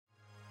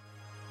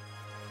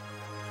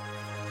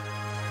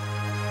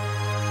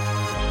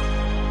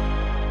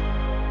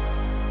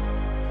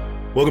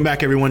Welcome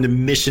back, everyone, to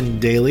Mission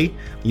Daily.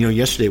 You know,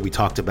 yesterday we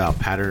talked about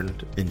pattern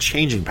and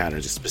changing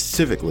patterns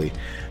specifically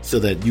so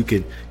that you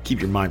can keep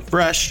your mind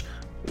fresh.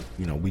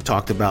 You know, we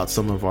talked about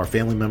some of our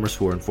family members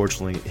who are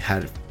unfortunately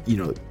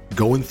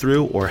going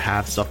through or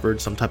have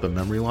suffered some type of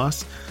memory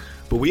loss.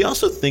 But we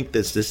also think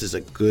that this is a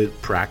good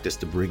practice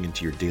to bring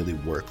into your daily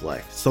work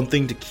life,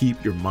 something to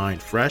keep your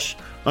mind fresh.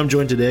 I'm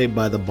joined today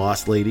by the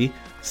boss lady,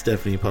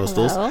 Stephanie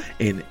Postles, Hello.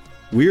 and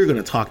we're going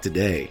to talk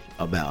today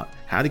about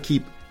how to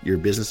keep your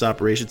business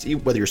operations,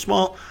 whether you're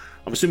small,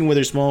 I'm assuming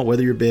whether you're small,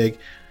 whether you're big,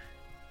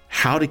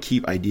 how to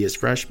keep ideas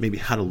fresh, maybe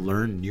how to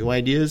learn new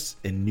ideas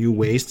and new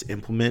ways to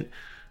implement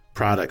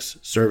products,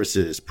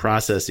 services,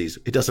 processes.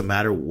 It doesn't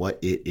matter what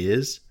it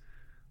is.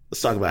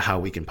 Let's talk about how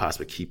we can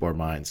possibly keep our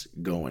minds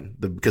going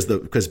because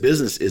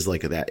business is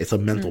like that. It's a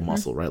mental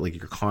muscle, right? Like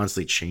you're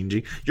constantly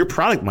changing. Your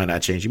product might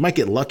not change. You might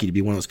get lucky to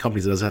be one of those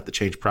companies that doesn't have to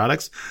change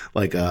products.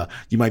 Like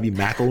you might be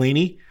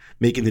McElhaney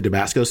making the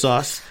Tabasco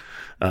sauce.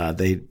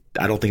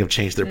 I don't think I've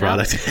changed their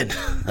product in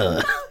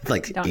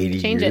like 80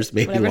 years, it.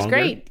 maybe Whatever's longer.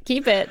 Great.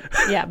 Keep it.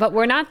 Yeah, but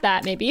we're not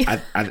that, maybe.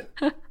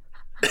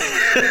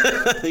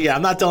 Yeah,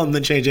 I'm not telling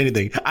them to change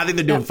anything. I think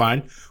they're doing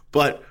fine.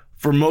 But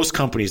for most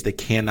companies, they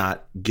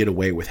cannot get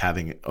away with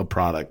having a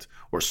product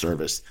or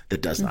service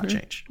that does not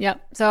change.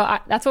 Yep. So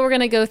that's what we're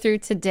going to go through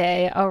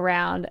today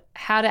around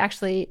how to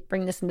actually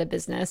bring this into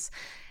business.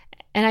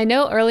 And I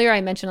know earlier I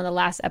mentioned on the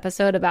last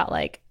episode about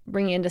like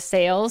bringing into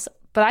sales,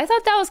 but I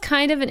thought that was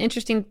kind of an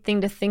interesting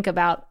thing to think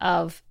about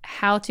of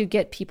how to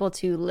get people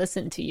to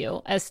listen to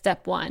you as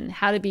step one,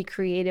 how to be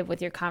creative with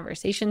your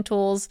conversation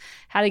tools,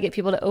 how to get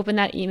people to open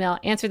that email,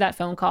 answer that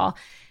phone call.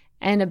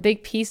 And a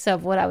big piece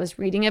of what I was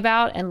reading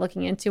about and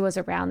looking into was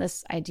around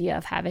this idea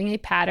of having a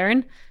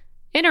pattern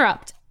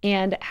interrupt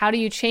and how do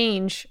you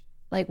change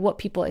like what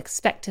people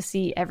expect to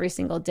see every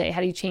single day?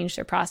 How do you change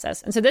their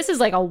process? And so this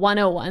is like a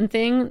 101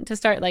 thing to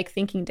start like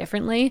thinking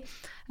differently.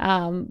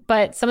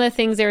 But some of the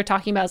things they were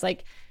talking about is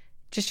like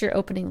just your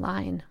opening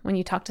line when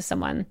you talk to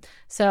someone.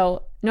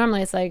 So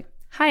normally it's like,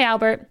 hi,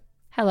 Albert.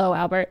 Hello,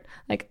 Albert.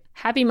 Like,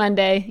 happy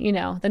Monday, you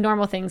know, the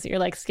normal things that you're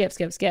like, skip.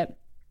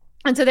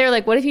 And so they're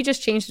like, what if you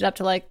just changed it up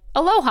to like,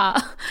 aloha,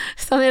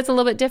 something that's a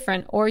little bit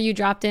different, or you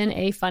dropped in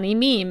a funny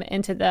meme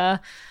into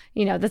the,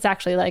 you know, that's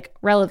actually like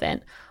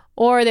relevant.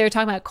 Or they were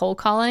talking about cold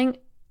calling.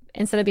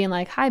 Instead of being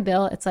like, hi,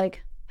 Bill, it's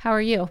like, how are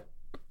you?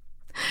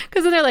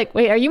 Because then they're like,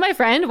 wait, are you my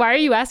friend? Why are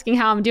you asking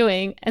how I'm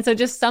doing? And so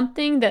just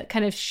something that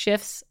kind of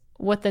shifts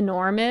what the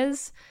norm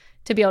is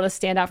to be able to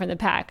stand out from the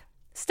pack.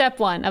 Step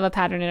one of a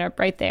pattern interrupt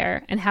right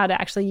there, and how to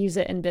actually use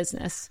it in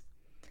business.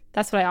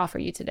 That's what I offer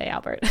you today,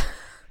 Albert.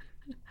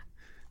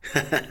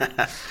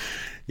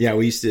 Yeah,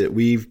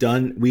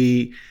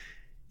 we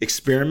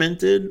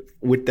experimented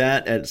with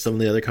that at some of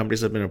the other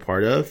companies I've been a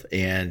part of,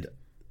 and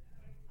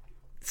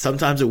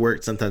sometimes it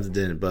worked, sometimes it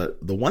didn't.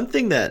 But the one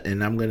thing that,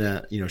 and I'm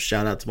gonna,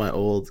 shout out to my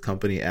old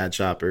company, Ad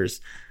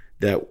Shoppers,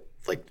 that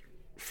like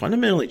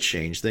fundamentally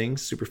changed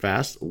things super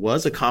fast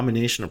was a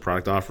combination of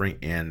product offering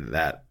and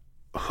that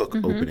hook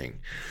opening.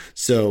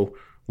 So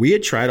we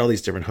had tried all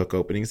these different hook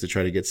openings to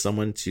try to get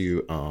someone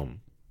to,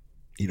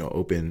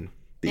 open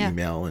the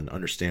email and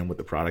understand what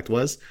the product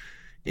was.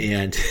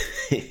 And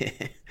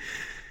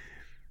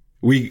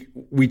we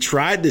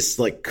tried this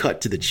like cut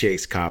to the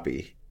chase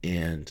copy,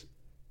 and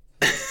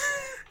I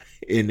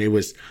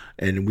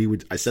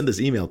sent this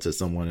email to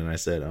someone and I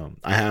said,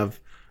 I have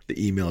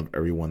the email of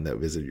everyone that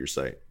visited your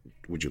site.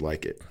 Would you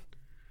like it?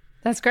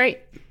 That's great.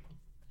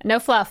 No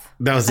fluff.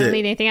 That was I don't it. need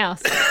anything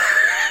else.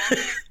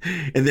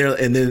 and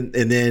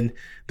then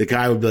the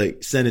guy would be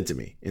like, send it to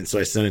me. And so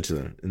I sent it to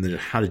them. And then,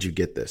 how did you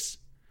get this?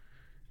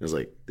 I was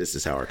like, this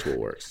is how our tool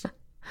works.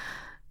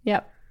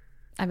 Yep.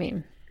 I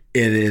mean,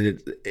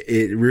 and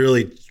it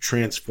really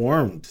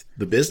transformed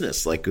the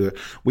business. Like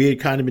we had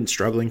kind of been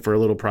struggling for a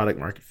little product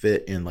market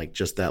fit, and like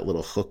just that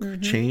little hook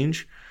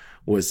change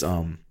was,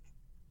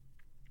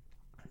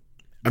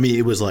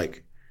 it was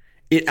like,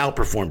 it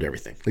outperformed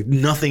everything. Like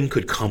nothing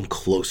could come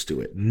close to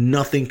it.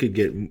 Nothing could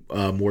get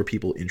more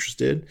people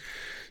interested.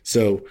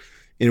 So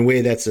in a way,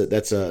 that's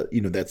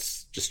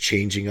just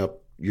changing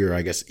up your,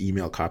 I guess,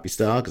 email copy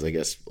style. Because I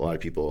guess a lot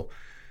of people,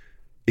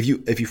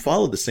 if you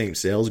follow the same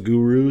sales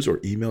gurus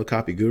or email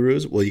copy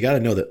gurus, well, you got to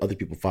know that other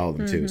people follow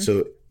them too.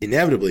 So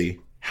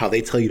inevitably, how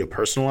they tell you to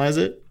personalize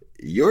it,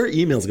 your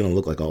email is going to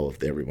look like all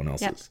of everyone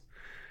else's. Yep.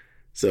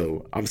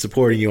 So I'm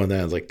supporting you on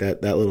that. It's like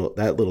that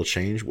little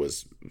change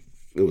was.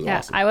 It was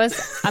awesome.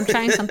 I'm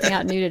trying something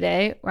out new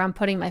today where I'm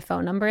putting my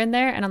phone number in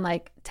there and I'm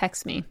like,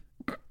 text me.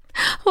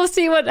 We'll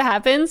see what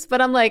happens. But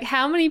I'm like,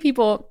 how many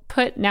people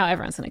now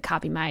everyone's going to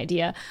copy my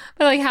idea,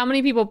 but like how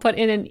many people put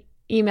in an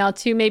email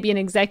to maybe an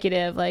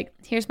executive, like,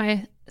 here's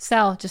my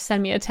cell, just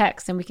send me a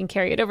text and we can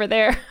carry it over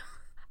there.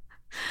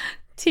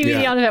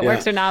 TBD on if it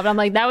works or not. But I'm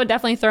like, that would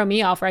definitely throw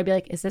me off where I'd be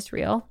like, is this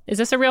real? Is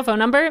this a real phone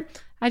number?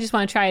 I just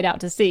want to try it out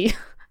to see.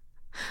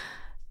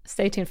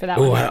 Stay tuned for that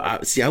one.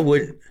 I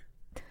wouldn't.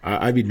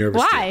 I'd be nervous.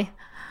 Why?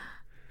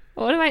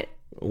 Too.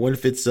 What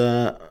if it's?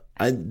 I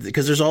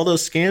Because there's all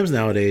those scams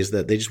nowadays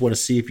that they just want to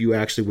see if you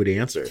actually would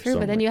answer. True, so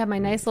but then you have my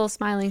nice little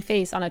smiling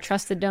face on a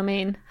trusted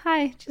domain.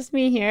 Hi, just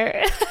me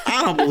here.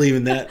 I don't believe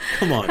in that.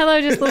 Come on.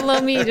 Hello, just little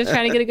old me, just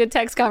trying to get a good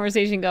text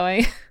conversation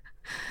going.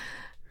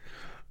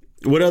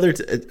 What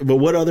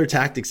other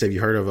tactics have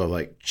you heard of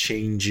like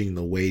changing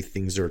the way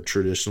things are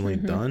traditionally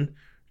done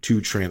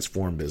to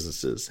transform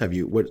businesses?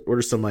 What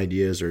are some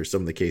ideas or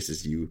some of the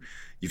cases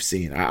you've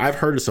seen? I've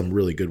heard of some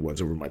really good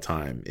ones over my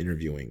time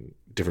interviewing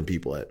different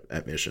people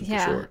at Mission, for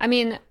sure. I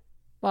mean,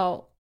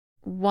 well,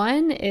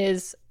 one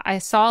is I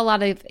saw a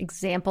lot of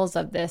examples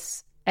of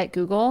this at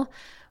Google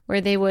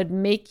where they would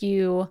make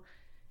you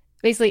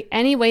basically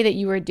any way that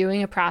you were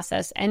doing a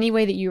process, any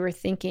way that you were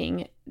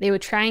thinking, they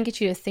would try and get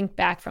you to think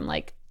back from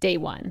like day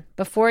one,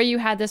 before you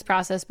had this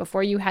process,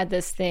 before you had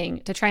this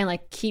thing, to try and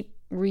like keep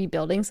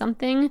rebuilding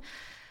something.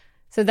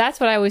 So that's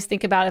what I always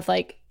think about, if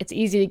like it's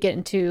easy to get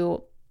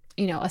into,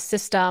 you know, a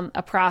system,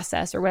 a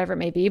process, or whatever it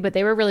may be, but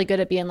they were really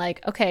good at being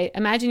like, okay,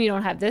 imagine you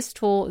don't have this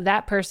tool,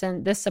 that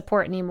person, this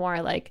support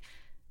anymore. Like,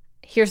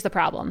 here's the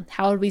problem.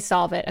 How would we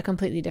solve it a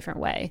completely different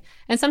way?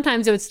 And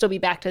sometimes it would still be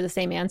back to the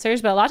same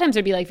answers, but a lot of times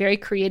there'd be like very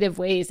creative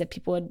ways that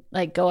people would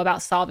like go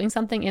about solving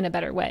something in a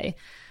better way.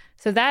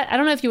 So that, I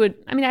don't know if you would,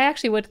 I mean, I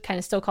actually would kind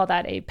of still call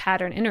that a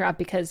pattern interrupt,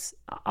 because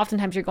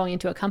oftentimes you're going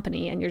into a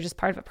company and you're just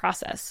part of a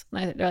process.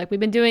 They're like,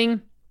 we've been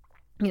doing,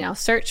 you know,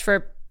 search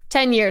for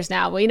 10 years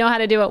now. We know how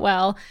to do it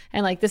well.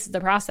 And like, this is the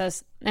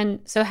process.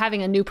 And so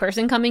having a new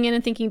person coming in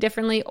and thinking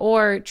differently,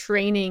 or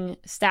training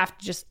staff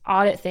to just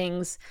audit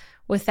things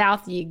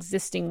without the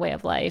existing way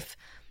of life,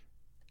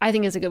 I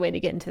think is a good way to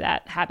get into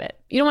that habit.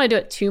 You don't want to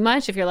do it too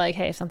much if you're like,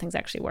 hey, if something's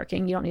actually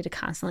working, you don't need to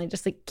constantly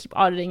just like keep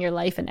auditing your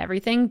life and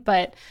everything.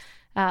 But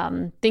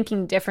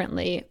thinking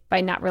differently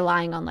by not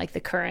relying on like the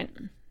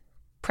current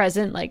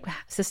present like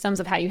systems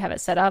of how you have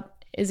it set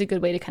up is a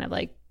good way to kind of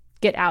like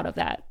get out of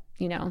that,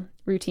 you know,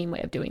 routine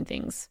way of doing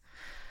things.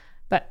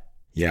 But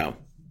yeah.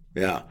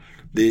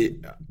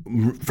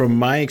 From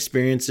my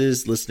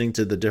experiences listening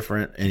to the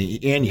different and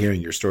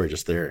hearing your story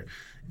just there,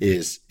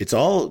 is it's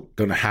all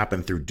going to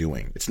happen through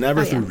doing. It's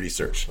never through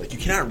research. Like, you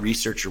cannot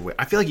research your way.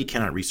 I feel like you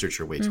cannot research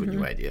your way to a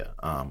new idea.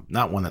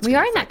 Not one that's. We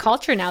are in that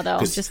culture now, though.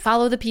 Just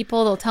follow the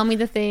people. They'll tell me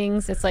the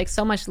things. It's like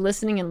so much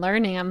listening and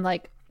learning. I'm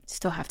like,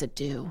 still have to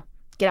do.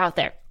 Get out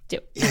there. Do.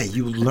 Yeah,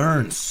 you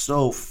learn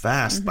so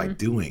fast by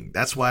doing.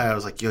 That's why I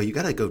was like, yo, you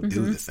got to go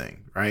do the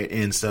thing, right?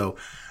 And so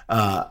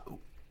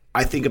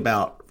I think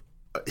about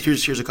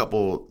here's a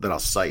couple that I'll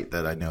cite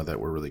that I know that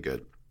were really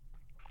good.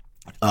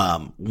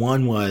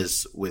 One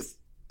was with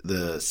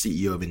the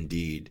CEO of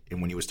Indeed, and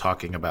when he was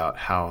talking about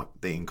how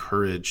they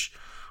encourage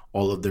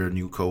all of their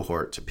new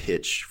cohort to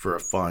pitch for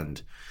a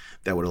fund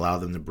that would allow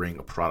them to bring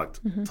a product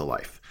to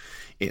life.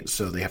 And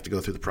so they have to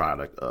go through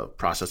the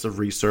process of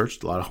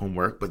research, a lot of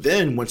homework. But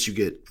then once you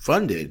get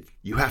funded,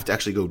 you have to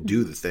actually go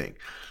do the thing.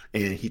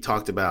 And he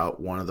talked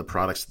about one of the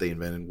products that they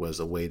invented was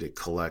a way to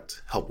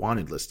collect help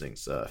wanted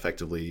listings,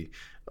 effectively,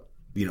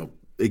 you know,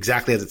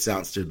 exactly as it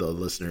sounds to the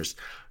listeners,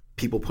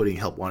 people putting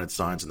help wanted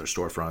signs in their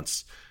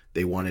storefronts.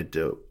 They wanted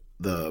to,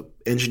 the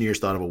engineers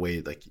thought of a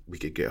way like we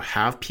could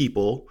have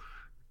people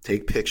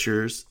take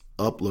pictures,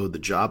 upload the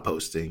job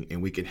posting,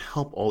 and we can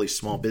help all these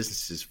small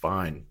businesses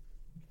find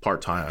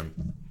part-time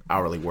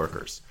hourly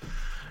workers.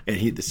 And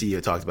the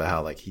CEO talked about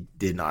how like he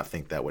did not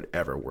think that would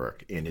ever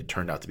work, and it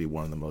turned out to be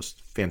one of the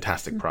most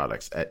fantastic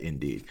products at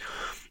Indeed.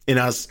 And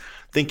I was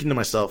thinking to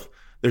myself,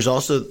 there's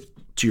also,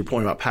 to your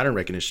point about pattern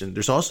recognition,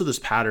 there's also this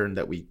pattern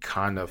that we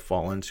kind of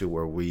fall into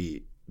where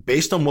we,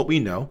 based on what we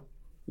know,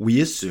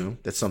 we assume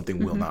that something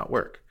will not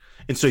work.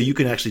 And so you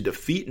can actually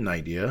defeat an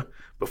idea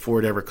before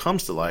it ever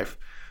comes to life,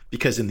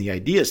 because in the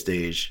idea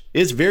stage,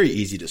 it's very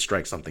easy to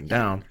strike something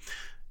down.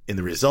 In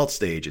the result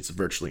stage, it's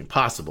virtually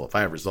impossible. If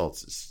I have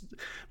results,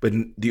 but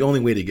the only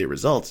way to get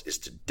results is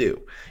to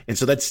do. And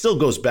so that still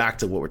goes back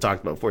to what we're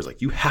talking about before. It's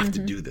like you have to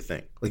do the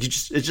thing. Like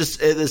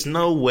there's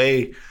no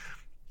way.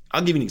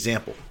 I'll give you an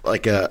example.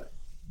 Like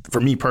for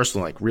me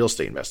personally, like real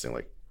estate investing,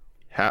 like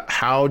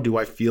how do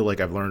I feel like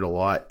I've learned a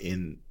lot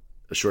in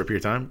a short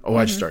period of time? Oh,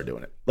 I just started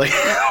doing it. Like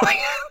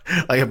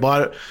I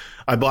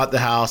bought the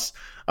house.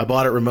 I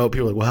bought it remote.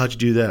 People are like, well, how'd you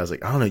do that? I was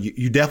like, I don't know.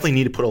 You definitely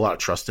need to put a lot of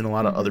trust in a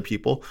lot of other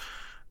people.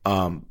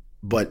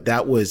 But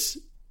that was,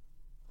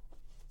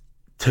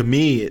 to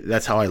me,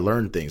 that's how I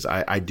learned things.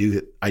 I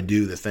do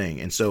the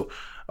thing. And so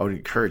I would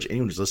encourage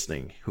anyone who's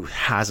listening who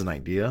has an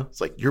idea.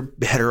 It's like, you're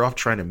better off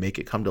trying to make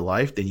it come to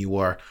life than you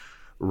are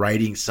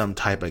writing some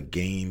type of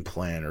game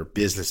plan or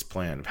business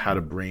plan of how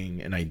to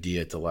bring an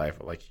idea to life.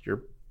 Like,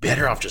 you're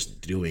better off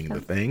just doing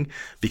the thing,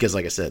 because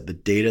like I said, the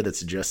data that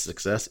suggests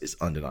success is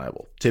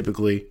undeniable.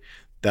 Typically,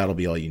 that'll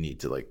be all you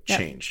need to like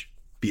change,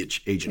 be an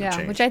agent of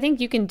change. Which I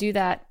think you can do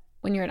that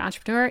when you're an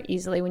entrepreneur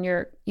easily, when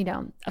you're, you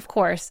know, of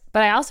course.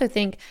 But I also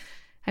think,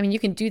 I mean, you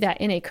can do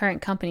that in a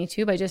current company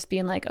too, by just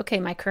being like, okay,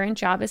 my current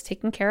job is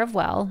taken care of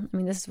well. I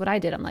mean, this is what I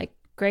did. I'm like,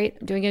 great,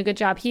 I'm doing a good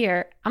job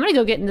here. I'm going to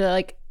go get into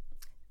like,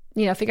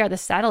 you know, figure out the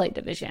satellite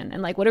division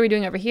and like, what are we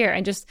doing over here?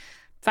 And just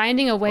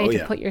finding a way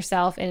to put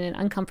yourself in an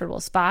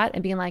uncomfortable spot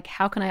and being like,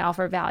 how can I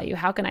offer value?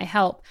 How can I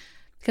help?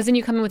 Because then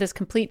you come in with this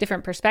complete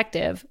different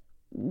perspective.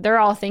 They're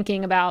all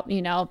thinking about,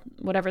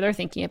 whatever they're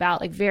thinking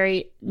about, like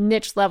very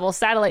niche level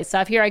satellite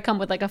stuff. Here I come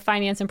with like a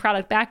finance and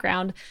product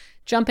background,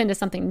 jump into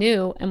something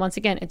new. And once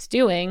again, it's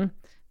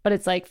but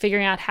it's like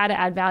figuring out how to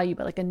add value,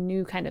 but like a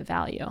new kind of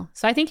value.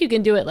 So I think you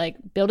can do it like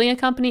building a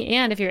company,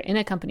 and if you're in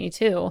a company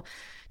too,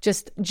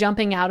 just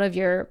jumping out of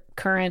your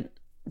current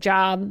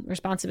job,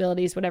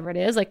 responsibilities, whatever it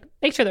is, like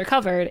make sure they're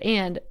covered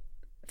and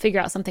figure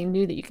out something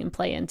new that you can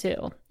play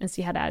into and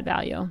see how to add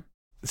value.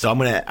 So I'm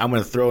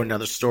gonna throw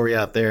another story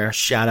out there.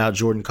 Shout out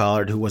Jordan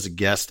Collard, who was a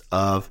guest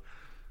of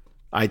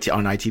IT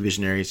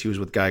Visionaries. He was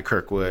with Guy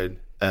Kirkwood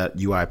at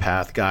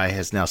UiPath. Guy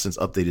has now since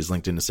updated his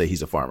LinkedIn to say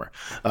he's a farmer,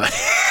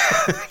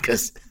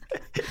 because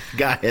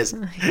Guy has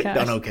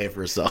done okay for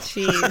himself.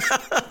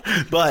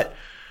 But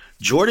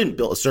Jordan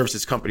built a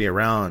services company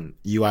around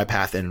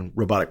UiPath and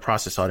robotic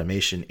process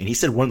automation, and he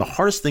said one of the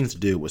hardest things to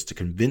do was to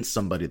convince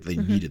somebody that they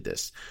needed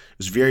this. It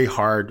was a very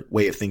hard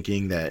way of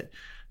thinking that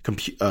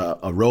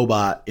a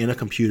robot in a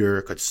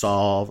computer could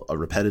solve a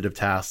repetitive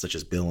task such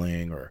as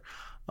billing or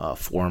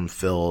form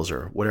fills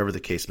or whatever the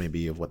case may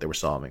be of what they were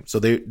solving. So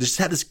they just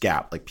had this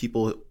gap, like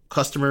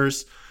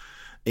customers,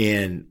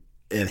 and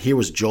here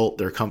was Jolt,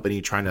 their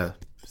company, trying to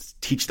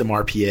teach them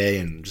RPA,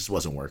 and it just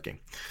wasn't working.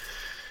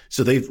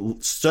 So they've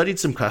studied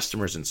some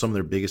customers and some of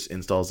their biggest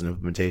installs and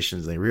implementations.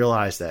 And they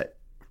realized that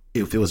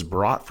if it was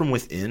brought from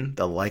within,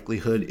 the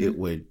likelihood it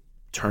would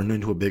turn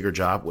into a bigger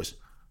job was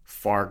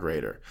far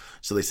greater.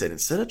 So they said,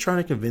 instead of trying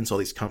to convince all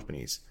these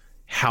companies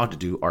how to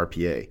do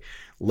RPA,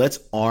 let's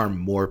arm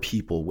more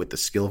people with the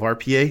skill of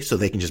RPA so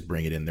they can just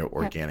bring it in there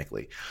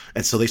organically.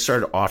 And so they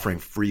started offering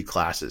free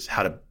classes,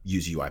 how to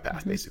use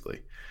UiPath,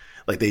 basically.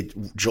 Like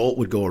Jolt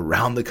would go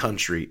around the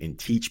country and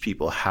teach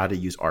people how to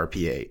use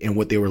RPA. And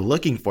what they were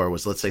looking for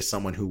was, let's say,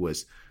 someone who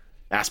was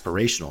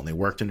aspirational and they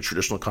worked in a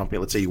traditional company.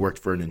 Let's say you worked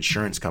for an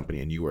insurance company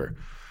and you were,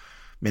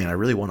 man, I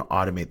really want to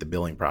automate the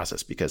billing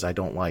process because I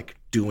don't like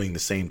doing the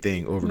same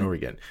thing over and over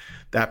again.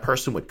 That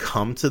person would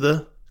come to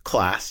the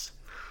class,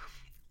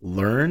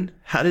 learn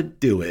how to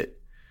do it,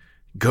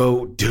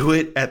 go do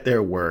it at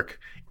their work,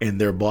 and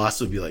their boss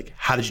would be like,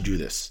 how did you do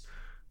this?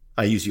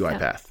 I use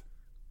UiPath.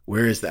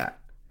 Where is that?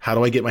 How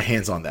do I get my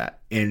hands on that?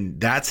 And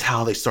that's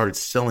how they started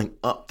selling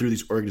up through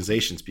these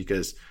organizations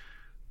because,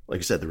 like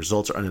I said, the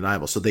results are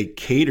undeniable. So they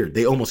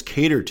almost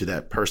catered to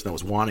that person that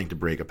was wanting to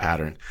break a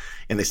pattern.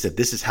 And they said,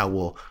 this is how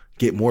we'll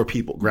get more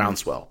people,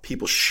 groundswell,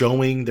 people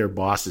showing their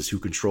bosses who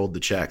controlled the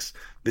checks,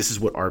 this is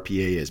what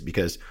RPA is.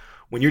 Because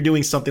when you're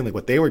doing something like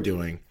what they were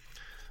doing,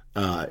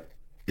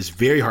 it's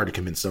very hard to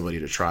convince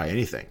somebody to try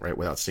anything, right,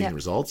 without seeing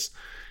results.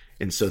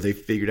 And so they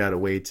figured out a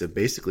way to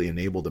basically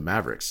enable the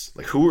Mavericks.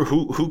 Like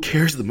who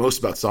cares the most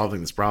about solving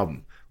this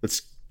problem?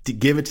 Let's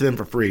give it to them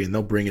for free and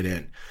they'll bring it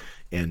in.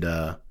 And,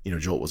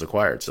 Jolt was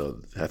acquired.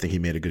 So I think he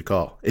made a good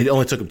call. It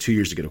only took him 2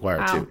 years to get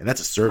acquired too. And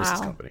that's a services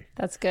company.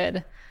 That's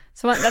good.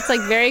 So that's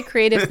like very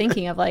creative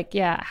thinking of like,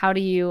 how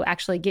do you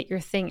actually get your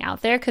thing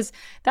out there? Because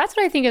that's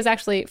what I think is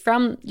actually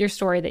from your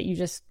story that you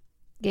just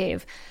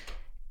gave.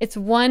 It's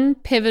one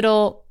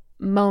pivotal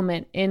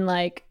moment in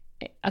like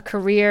a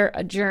career,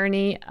 a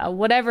journey,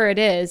 whatever it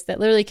is that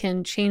literally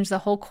can change the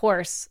whole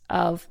course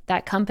of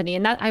that company.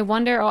 And that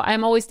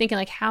I'm always thinking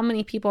like how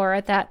many people are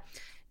at that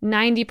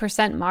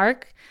 90%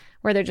 mark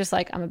where they're just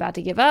like, I'm about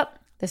to give up.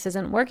 This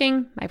isn't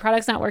working. My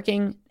product's not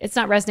working. It's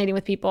not resonating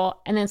with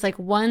people. And then it's like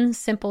one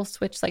simple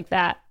switch like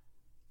that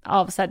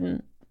all of a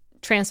sudden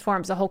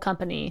transforms the whole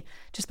company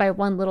just by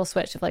one little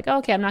switch of like, oh,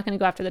 okay, I'm not going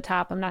to go after the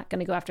top. I'm not going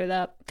to go after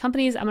the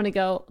companies. I'm going to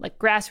go like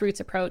grassroots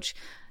approach,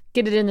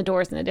 get it in the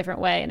doors in a different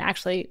way and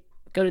actually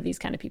go to these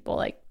kind of people,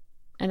 like,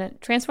 and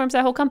it transforms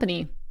that whole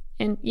company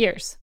in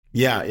years.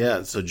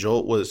 Yeah. So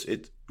Jolt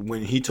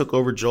when he took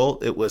over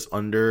Jolt, it was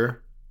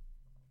under,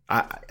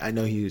 I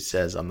know he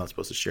says I'm not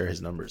supposed to share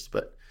his numbers,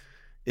 but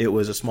it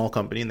was a small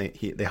company and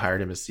they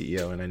hired him as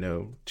CEO. And I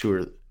know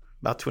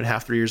about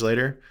 2.5, 3 years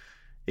later,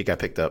 it got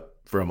picked up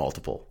for a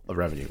multiple of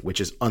revenue,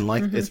 which is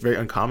it's very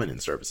uncommon in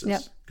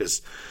services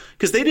because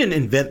they didn't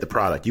invent the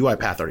product.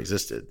 UiPath already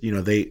existed,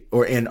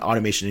 and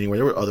automation anywhere.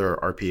 There were other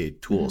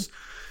RPA tools,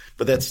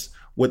 but that's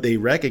what they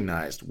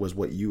recognized was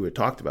what you had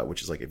talked about,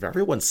 which is like, if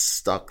everyone's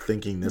stuck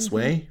thinking this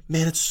way,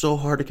 man, it's so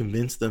hard to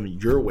convince them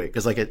your way.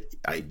 Cause like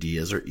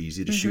ideas are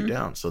easy to shoot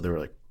down. So they were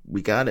like,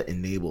 we got to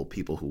enable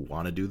people who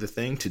want to do the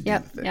thing to do the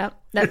thing.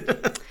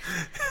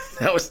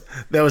 That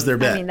was their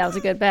bet. I mean, that was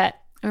a good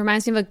bet. It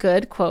reminds me of a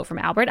good quote from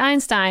Albert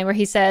Einstein where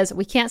he says,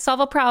 we can't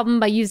solve a problem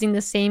by using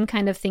the same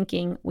kind of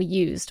thinking we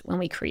used when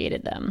we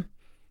created them.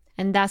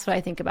 And that's what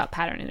I think about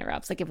pattern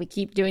interrupts. Like if we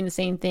keep doing the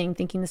same thing,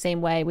 thinking the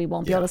same way, we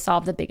won't be able to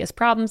solve the biggest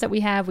problems that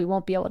we have. We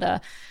won't be able to,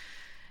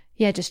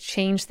 just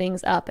change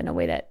things up in a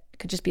way that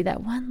could just be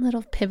that one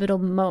little pivotal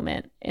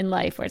moment in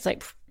life where it's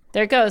like,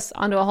 there it goes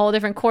onto a whole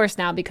different course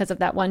now because of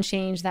that one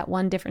change, that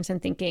one difference in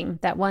thinking,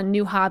 that one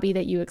new hobby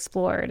that you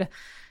explored.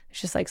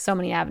 There's just like so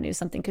many avenues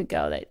something could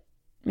go that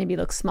maybe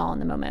looks small in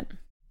the moment.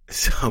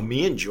 So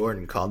me and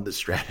Jordan called the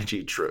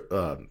strategy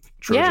Trojan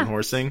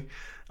horsing.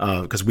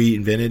 Because we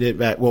invented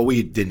it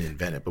we didn't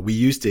invent it, but we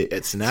used it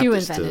at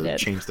Synaptis to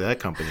change that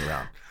company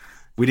around.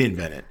 We didn't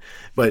invent it.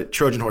 But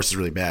Trojan horse is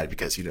really bad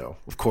because,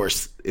 of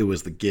course, it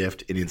was the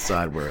gift and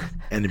inside were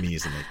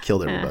enemies and it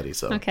killed everybody.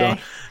 So okay.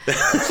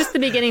 It's just the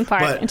beginning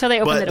part until they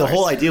open the doors. But the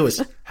whole idea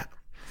was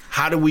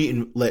how do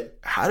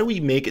we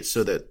make it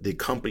so that the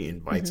company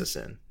invites us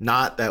in?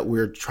 Not that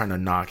we're trying to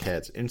knock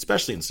heads, and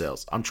especially in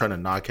sales. I'm trying to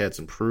knock heads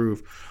and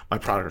prove my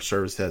product or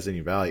service has any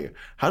value.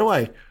 How do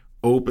I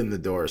open the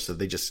door so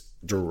they just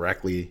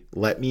directly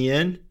let me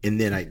in,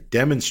 and then I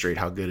demonstrate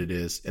how good it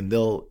is, and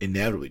they'll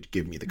inevitably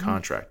give me the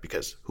contract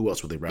because who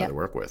else would they rather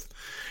work with?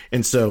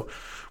 And so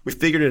we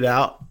figured it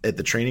out at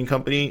the training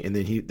company, and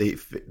then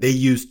they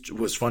used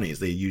what's funny is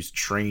they used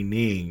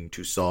training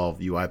to solve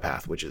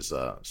UiPath, which is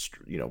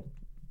UiPath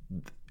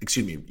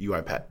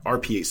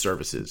RPA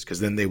services, because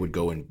then they would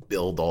go and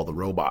build all the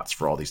robots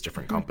for all these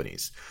different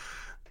companies.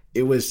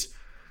 It's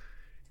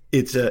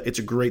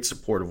a great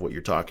support of what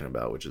you're talking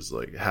about, which is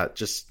like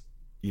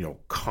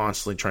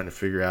constantly trying to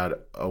figure out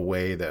a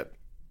way that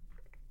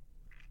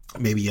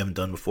maybe you haven't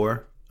done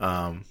before,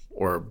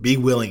 or be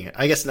willing.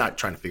 I guess not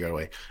trying to figure out a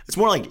way. It's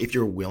more like if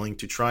you're willing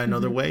to try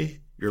another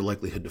way, your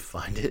likelihood to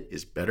find it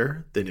is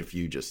better than if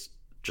you just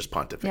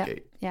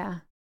pontificate. Yeah.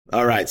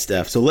 All right,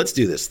 Steph. So let's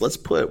do this. Let's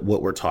put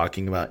what we're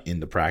talking about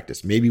into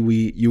practice. Maybe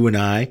you and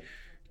I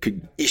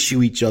could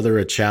issue each other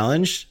a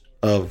challenge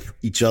of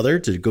each other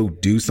to go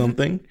do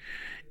something.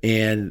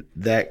 And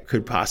that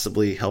could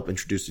possibly help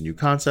introduce a new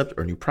concept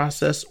or a new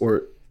process,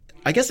 or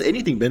I guess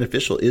anything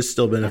beneficial is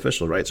still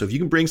beneficial, right? So if you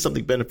can bring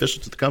something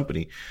beneficial to the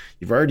company,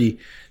 you've already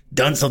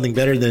done something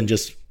better than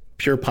just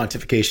pure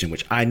pontification,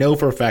 which I know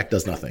for a fact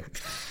does nothing.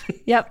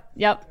 Yep.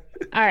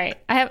 All right.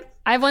 I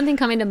have one thing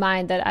coming to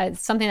mind that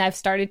something I've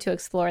started to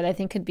explore that I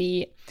think could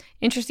be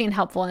interesting and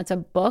helpful. And it's a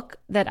book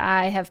that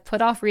I have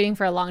put off reading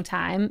for a long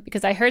time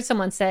because I heard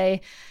someone say,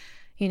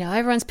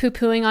 everyone's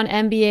poo-pooing on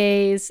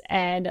MBAs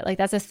and like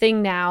that's a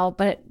thing now.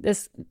 But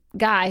this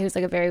guy who's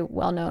like a very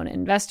well-known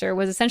investor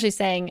was essentially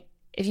saying,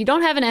 if you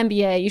don't have an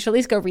MBA, you should at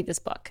least go read this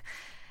book.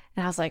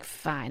 And I was like,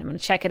 fine, I'm going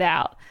to check it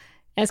out.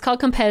 And it's called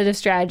Competitive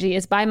Strategy.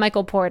 It's by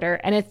Michael Porter.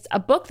 And it's a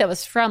book that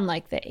was from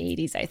like the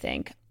 80s, I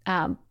think.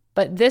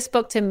 But this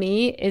book to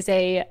me is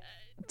a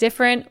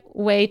different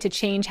way to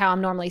change how I'm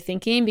normally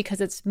thinking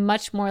because it's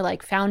much more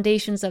like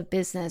foundations of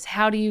business.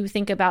 How do you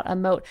think about a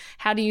moat?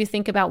 How do you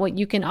think about what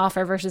you can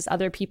offer versus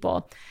other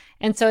people?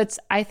 And so it's,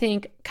 I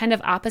think, kind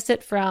of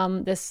opposite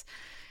from this,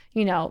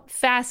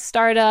 fast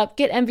startup,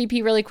 get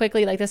MVP really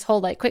quickly, like this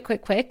whole like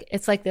quick.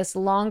 It's like this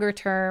longer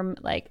term,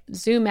 like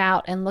zoom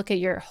out and look at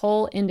your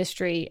whole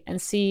industry and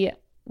see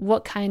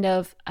what kind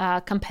of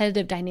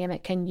competitive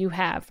dynamic can you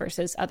have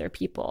versus other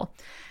people.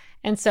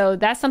 And so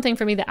that's something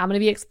for me that I'm going to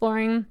be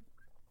exploring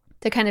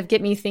to kind of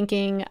get me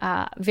thinking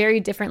very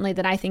differently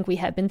than I think we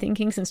have been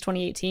thinking since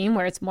 2018,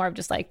 where it's more of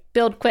just like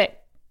build quick,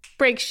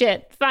 break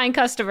shit, find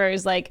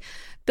customers, like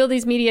build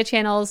these media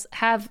channels,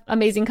 have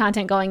amazing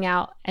content going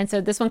out. And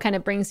so this one kind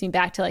of brings me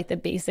back to like the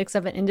basics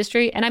of an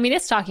industry. And I mean,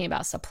 it's talking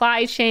about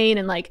supply chain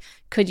and like,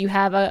 could you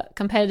have a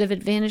competitive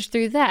advantage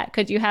through that?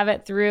 Could you have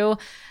it through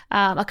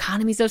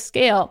economies of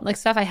scale? Like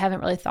stuff I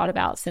haven't really thought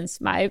about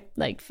since my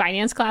like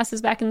finance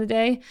classes back in the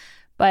day.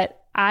 But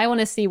I want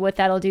to see what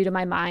that'll do to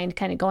my mind,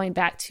 kind of going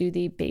back to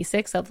the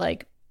basics of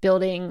like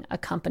building a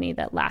company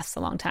that lasts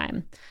a long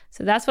time.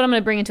 So that's what I'm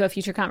going to bring into a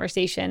future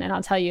conversation. And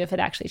I'll tell you if it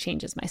actually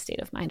changes my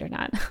state of mind or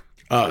not.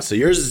 Oh, so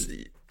you're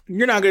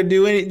not going to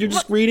do any, you're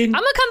just reading?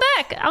 I'm going to come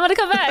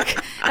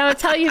back. I'm going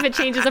to tell you if it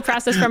changes the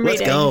process from reading.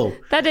 Let's go.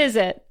 That is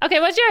it. Okay,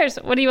 what's yours?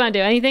 What do you want to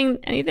do? Anything?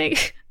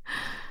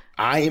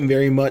 I am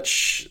very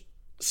much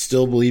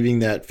still believing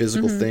that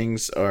physical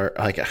things are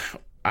like,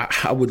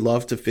 I would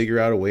love to figure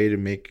out a way to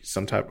make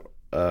some type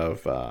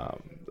of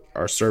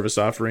our service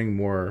offering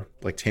more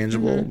like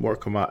tangible, more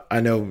I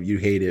know you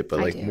hate it,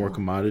 but like more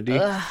commodity.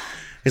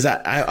 Because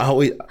I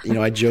always,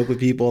 I joke with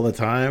people all the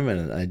time,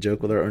 and I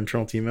joke with our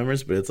internal team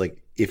members. But it's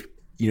like if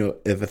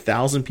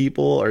 1,000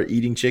 people are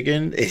eating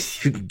chicken,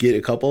 if you get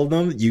a couple of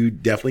them, you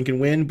definitely can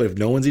win. But if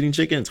no one's eating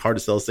chicken, it's hard to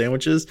sell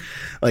sandwiches.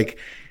 Like,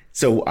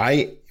 so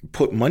I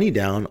put money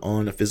down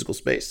on a physical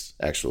space.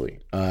 Actually,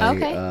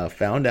 I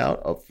found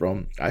out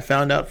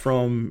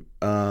from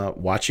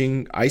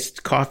watching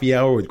Iced Coffee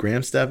Hour with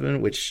Graham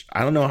Stephan, which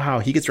I don't know how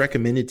he gets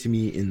recommended to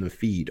me in the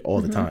feed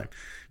all the time.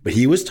 But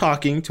he was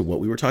talking to what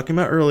we were talking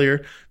about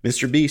earlier,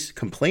 Mr. Beast,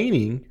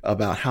 complaining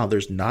about how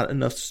there's not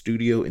enough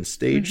studio and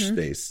stage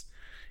space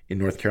in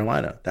North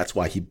Carolina. That's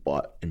why he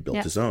bought and built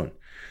his own.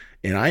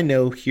 And I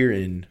know here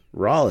in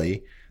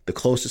Raleigh, the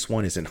closest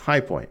one is in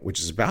High Point,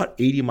 which is about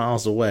 80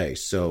 miles away.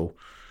 So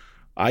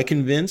I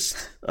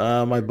convinced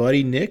my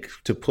buddy Nick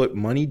to put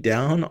money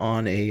down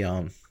on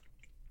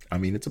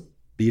it's a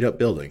beat up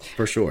building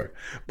for sure.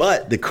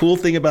 But the cool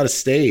thing about a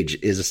stage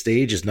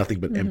is nothing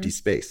but empty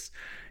space.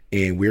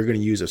 And we're going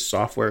to use a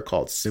software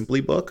called Simply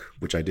Book,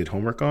 which I did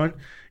homework on.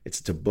 It's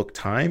to book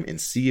time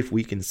and see if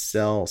we can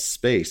sell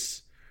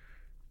space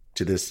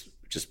to this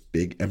just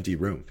big empty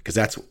room, because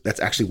that's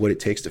actually what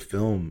it takes to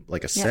film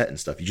like a set and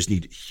stuff. You just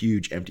need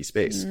huge empty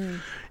space.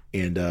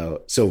 And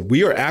so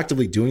we are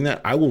actively doing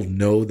that. I will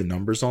know the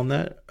numbers on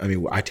that. I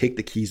mean, I take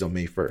the keys on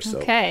May 1st.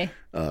 Okay.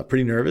 So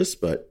pretty nervous,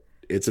 but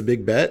it's a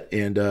big bet.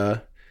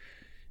 And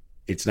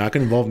it's not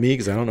going to involve me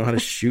because I don't know how to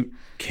shoot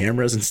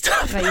cameras and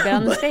stuff. But you bet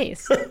on the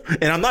space.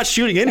 And I'm not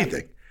shooting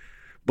anything.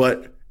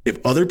 But if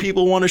other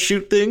people want to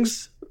shoot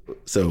things,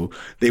 so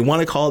they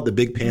want to call it the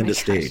Big Panda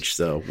stage.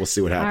 So we'll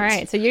see what happens. All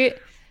right. So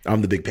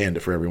I'm the Big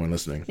Panda for everyone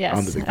listening. Yes,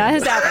 I'm the Big that Panda.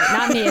 is Albert,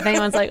 not me. If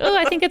anyone's like, oh,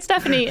 I think it's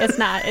Stephanie. It's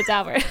not. It's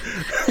Albert.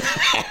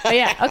 But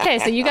yeah, okay.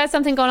 So you got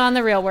something going on in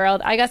the real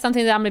world. I got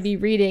something that I'm going to be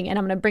reading, and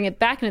I'm going to bring it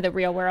back into the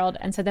real world.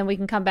 And so then we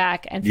can come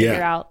back and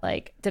figure out,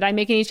 like, did I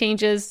make any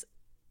changes?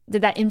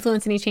 Did that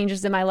influence any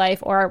changes in my life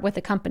or with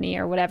the company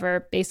or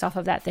whatever based off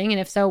of that thing? And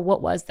if so,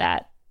 what was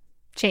that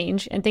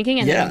change in thinking?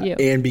 And then you.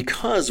 And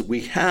because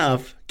we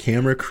have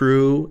camera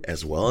crew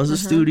as well as a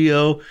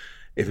studio,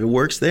 if it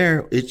works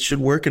there, it should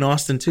work in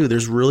Austin too.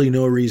 There's really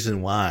no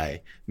reason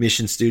why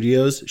Mission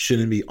Studios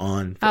shouldn't be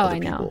on for other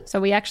people. Know. So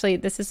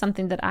this is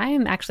something that I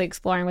am actually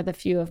exploring with a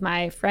few of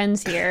my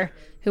friends here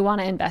who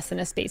want to invest in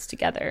a space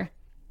together.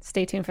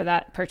 Stay tuned for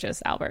that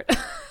purchase, Albert.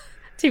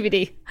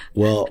 TBD.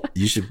 Well,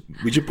 we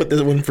should put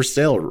this one for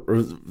sale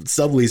or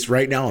sublease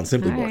right now on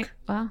Simply Book. Right.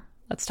 Well,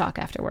 let's talk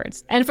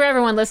afterwards. And for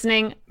everyone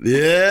listening, we will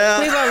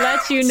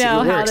let you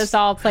know how this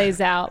all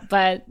plays out.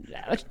 But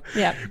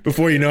yeah,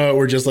 before you know it,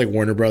 we're just like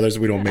Warner Brothers.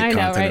 We don't make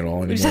content at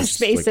all anymore. Just it's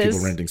spaces. Like people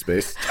renting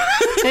space.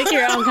 Make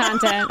your own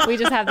content. We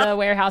just have the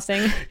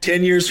warehousing.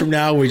 10 years from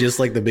now, we just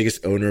like the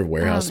biggest owner of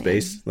warehouse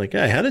space. Like,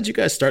 hey, how did you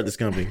guys start this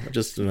company?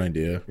 Just an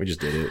idea. We just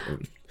did it.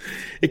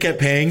 It kept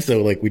paying,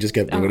 so like we just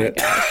kept doing it.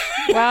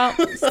 Well,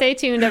 stay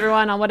tuned,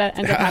 everyone, on what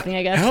ends up happening,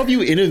 I guess. How have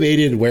you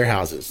innovated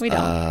warehouses? We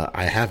don't.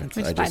 I haven't.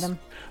 We just buy them.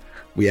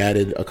 We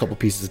added a couple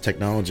pieces of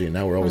technology, and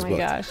now we're always booked. Oh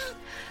my gosh.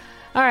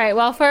 All right.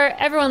 Well, for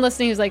everyone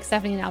listening who's like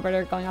Stephanie and Albert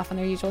are going off on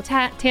their usual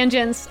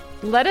tangents,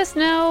 let us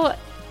know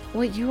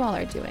what you all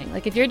are doing.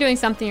 Like if you're doing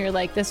something, you're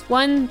like, this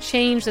one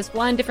change, this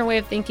one different way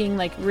of thinking,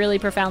 like really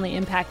profoundly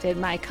impacted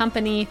my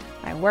company,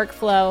 my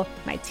workflow,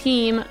 my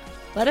team.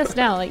 Let us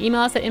know. Like email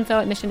us at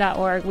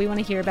info@mission.org. We want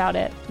to hear about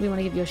it. We want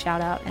to give you a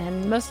shout out.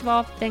 And most of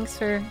all, thanks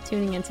for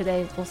tuning in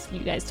today. We'll see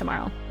you guys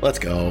tomorrow. Let's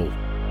go.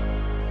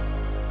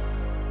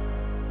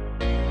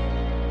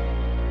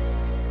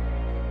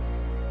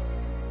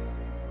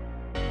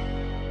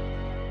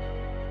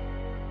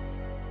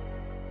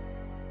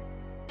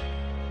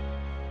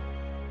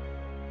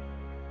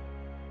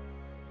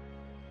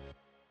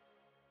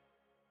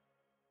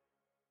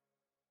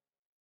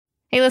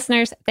 Hey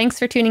listeners, thanks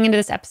for tuning into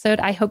this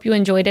episode. I hope you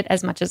enjoyed it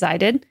as much as I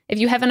did. If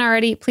you haven't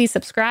already, please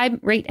subscribe,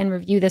 rate, and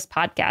review this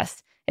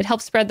podcast. It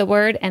helps spread the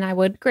word, and I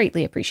would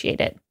greatly appreciate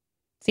it.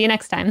 See you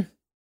next time.